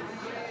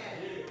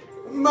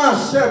my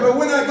shepherd.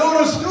 When I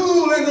go to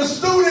school and the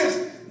students,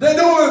 they're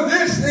doing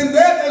this and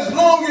that, as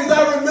long as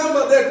I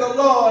remember that the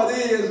Lord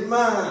is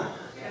my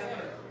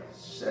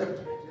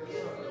shepherd.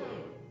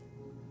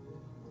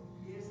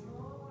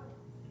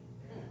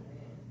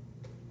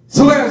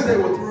 So as they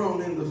were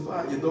thrown in the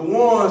fire, the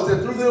ones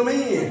that threw them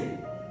in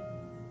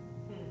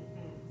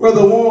were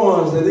the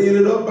ones that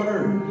ended up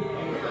burned.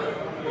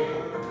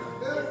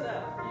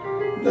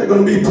 They're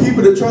going to be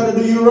people that try to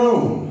do you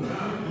wrong.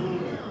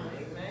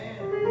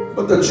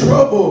 But the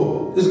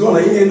trouble is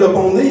going to end up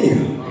on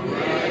them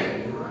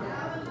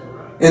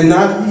and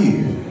not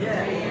you.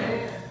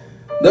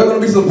 There are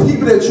going to be some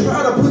people that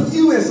try to put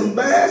you in some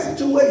bad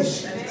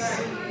situations.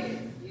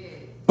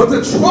 But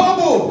the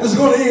trouble is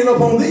going to end up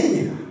on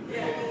them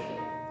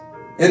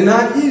and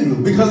not you.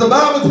 Because the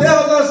Bible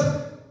tells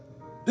us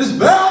this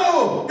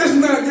battle is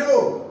not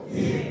yours,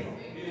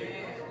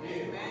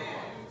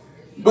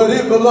 but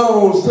it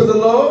belongs to the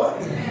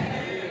Lord.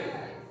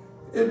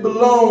 It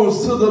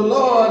belongs to the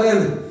Lord.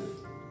 And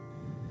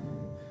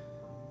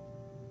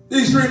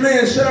these three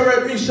men,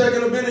 Shadrach, Meshach,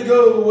 and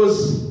Abednego,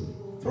 was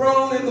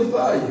thrown in the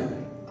fire.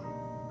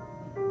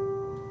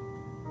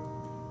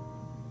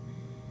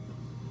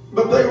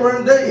 But they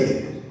weren't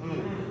dead.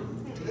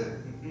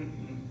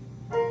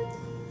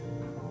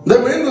 They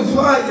were in the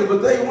fire,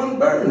 but they weren't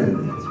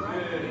burning.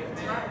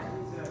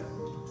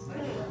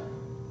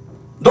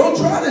 Don't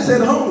try this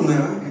at home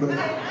now.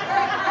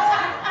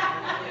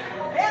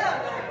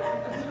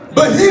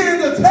 But here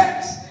in the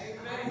text,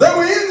 they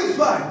were in the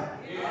fire,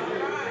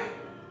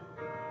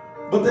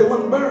 but they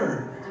weren't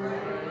burned.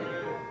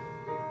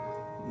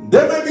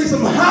 There may be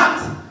some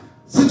hot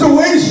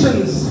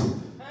situations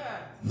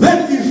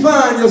that you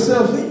find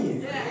yourself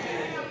in,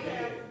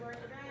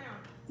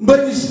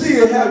 but you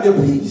still have your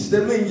peace.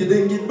 That means you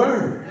didn't get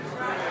burned.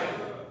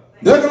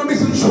 There are going to be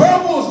some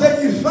troubles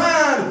that you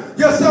find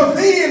yourself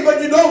in,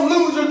 but you don't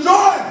lose your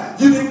joy.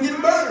 You didn't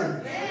get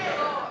burned.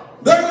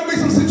 There are going to be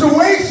some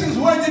situations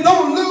where you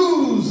don't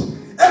lose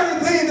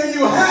everything that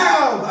you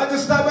have. I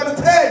just stopped by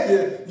to tell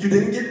you, you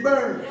didn't get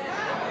burned.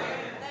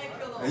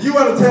 And you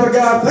want to tell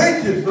God,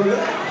 thank you for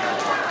that.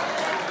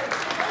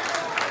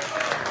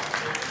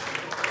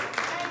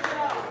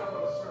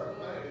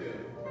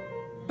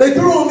 They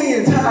threw them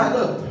in tied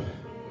up.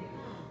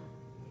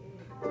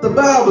 The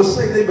Bible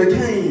says they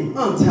became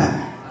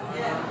untied.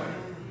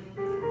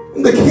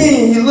 And the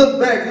king, he looked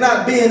back,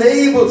 not being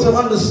able to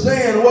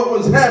understand what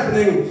was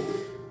happening.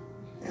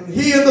 And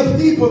he and the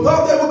people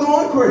thought they were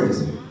going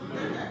crazy.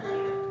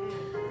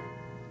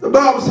 The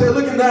Bible said,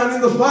 looking down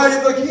in the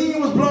fire, the king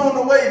was blown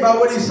away by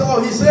what he saw.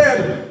 He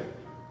said,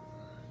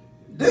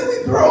 did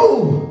we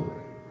throw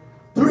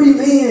 3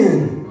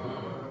 men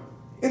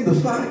in the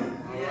fire?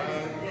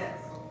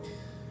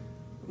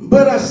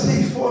 But I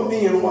see 4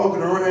 men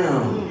walking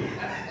around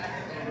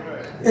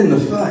in the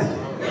fire.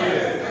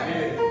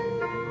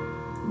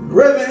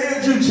 Reverend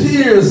Andrew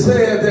Cheers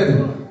said that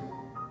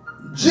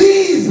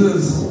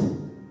Jesus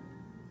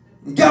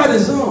got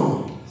his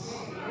arms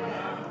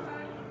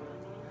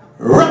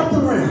wrapped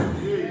around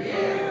him,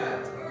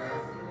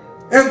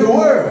 and the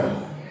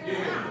world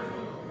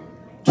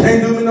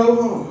can't do me no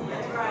harm.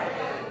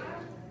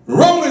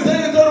 Romans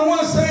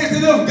 8:31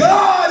 says that if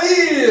God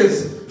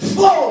is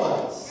for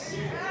us,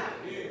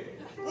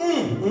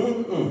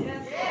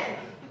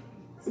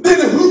 then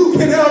who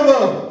can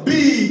ever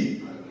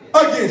be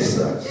against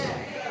us?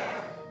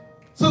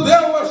 So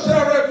there was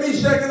Shadrach,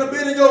 Meshach, and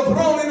Abednego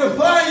thrown in the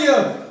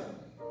fire,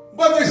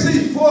 but they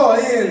see 4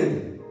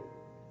 in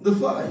the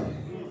fire.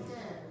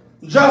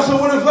 Joshua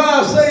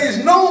 1:5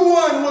 says, no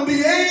one will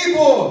be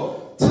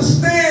able to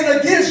stand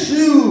against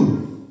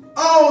you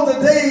all the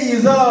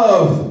days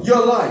of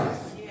your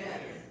life.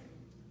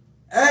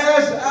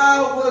 As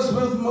I was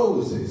with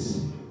Moses,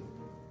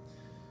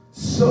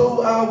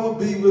 so I will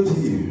be with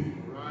you.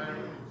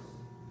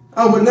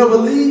 I will never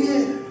leave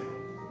you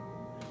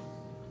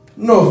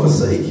nor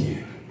forsake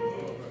you.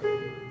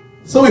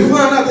 So we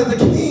find out that the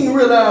king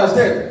realized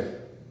that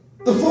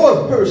the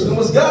 4th person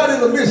was God in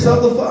the midst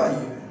of the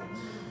fire.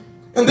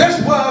 And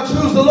that's why I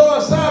choose the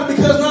Lord's side,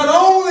 because not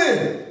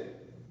only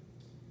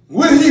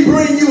will he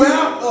bring you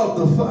out of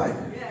the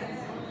fire,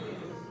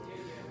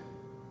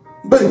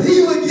 but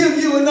he will give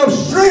you enough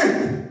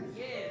strength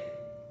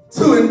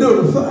to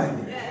endure the fire.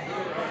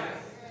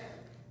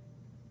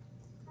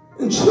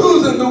 In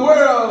choosing the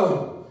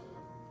world,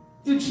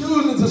 you're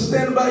choosing to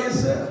stand by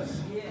yourself.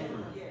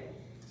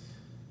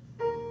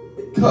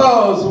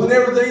 Because when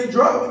everything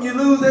drops, when you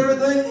lose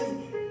everything,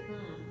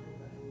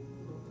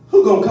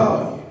 who gonna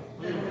call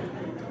you?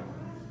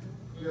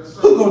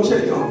 Who gonna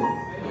check on you?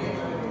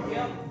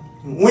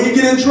 When you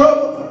get in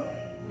trouble,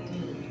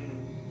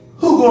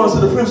 who going to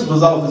the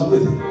principal's office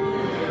with you?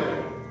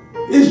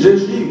 It's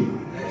just you.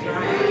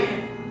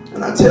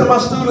 And I tell my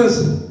students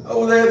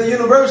over there at the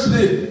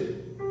university,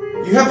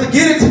 you have to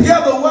get it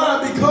together.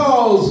 Why?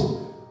 Because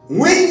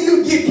when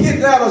you get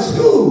kicked out of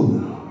school,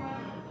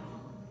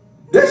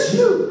 that's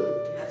you.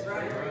 That's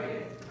right.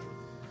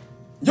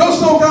 Your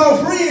so-called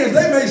friends,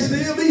 they may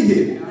still be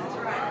here. That's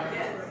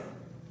right.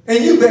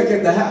 And you back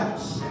at the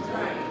house. That's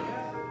right.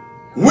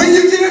 When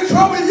you get in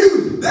trouble,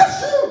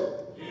 that's you.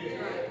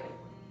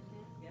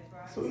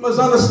 So we must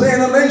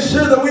understand and make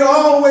sure that we are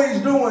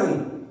always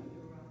doing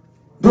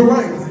the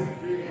right thing.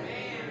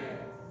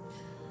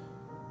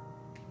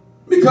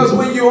 Because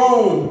when you're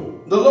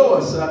on the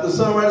Lord's side, the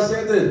songwriter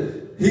said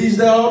that he's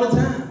there all the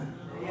time.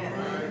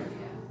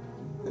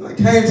 And I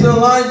came to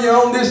align you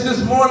on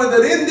this morning,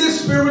 that in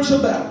this spiritual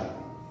battle,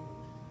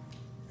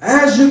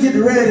 as you get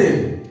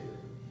ready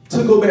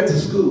to go back to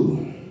school,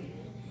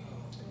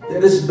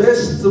 that it's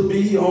best to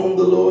be on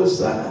the Lord's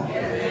side.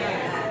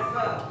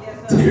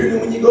 Tyranny,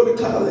 when you go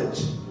to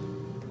college,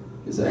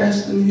 it's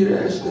Ashton here,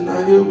 Ashton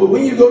not here, but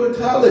when you go to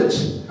college,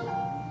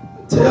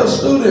 tell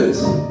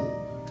students,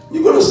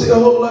 you're going to see a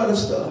whole lot of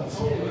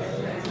stuff.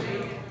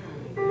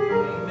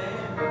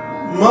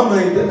 Mama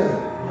ain't there.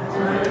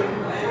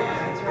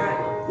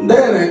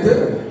 Dad ain't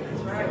there.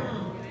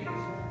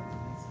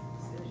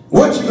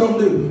 What you gonna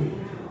do?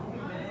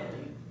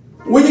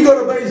 When you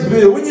go to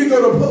Batesville, when you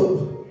go to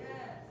Pope,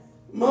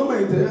 Mama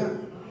ain't there.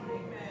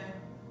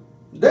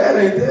 Dad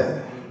ain't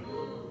there.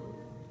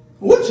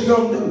 What you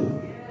gonna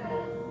do?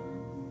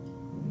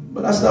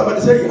 But I stopped by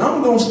to tell you,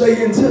 I'm gonna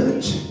stay in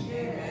touch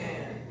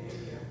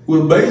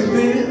with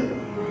Batesville,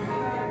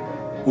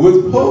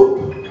 with Pope,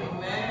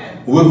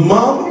 with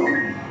Mama,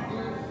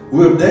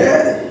 with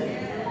Daddy.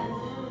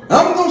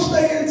 I'm gonna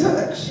stay in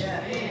touch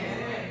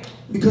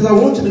because I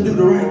want you to do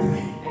the right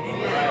thing.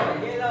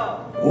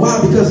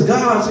 Why? Because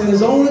God sent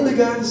His only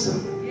begotten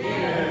Son,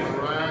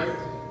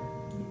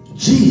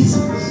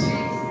 Jesus.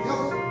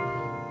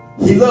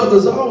 He loved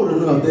us all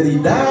enough that He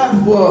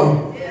died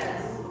for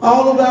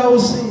all of our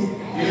sins.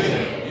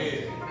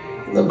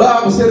 The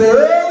Bible said that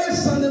early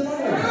Sunday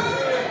morning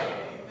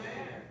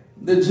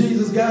that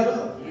Jesus got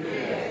up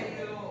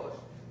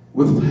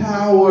with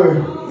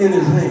power in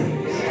His hands.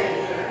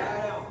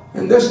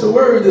 And that's the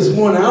word this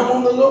morning. I'm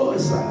on the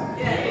Lord's side.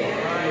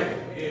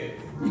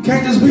 You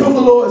can't just be on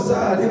the Lord's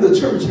side in the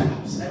church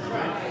house.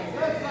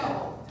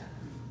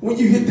 When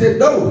you hit that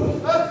door,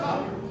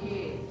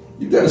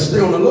 you got to stay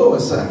on the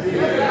Lord's side.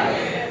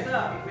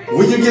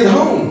 When you get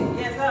home,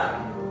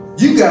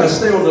 you got to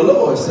stay on the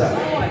Lord's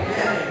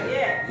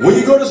side. When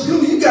you go to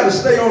school, you got to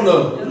stay on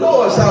the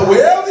Lord's side.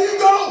 Wherever you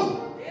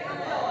go,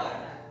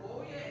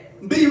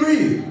 be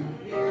real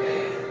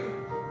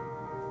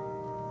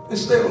and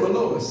stay on the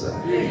Lord's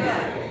side.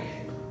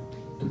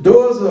 The doors are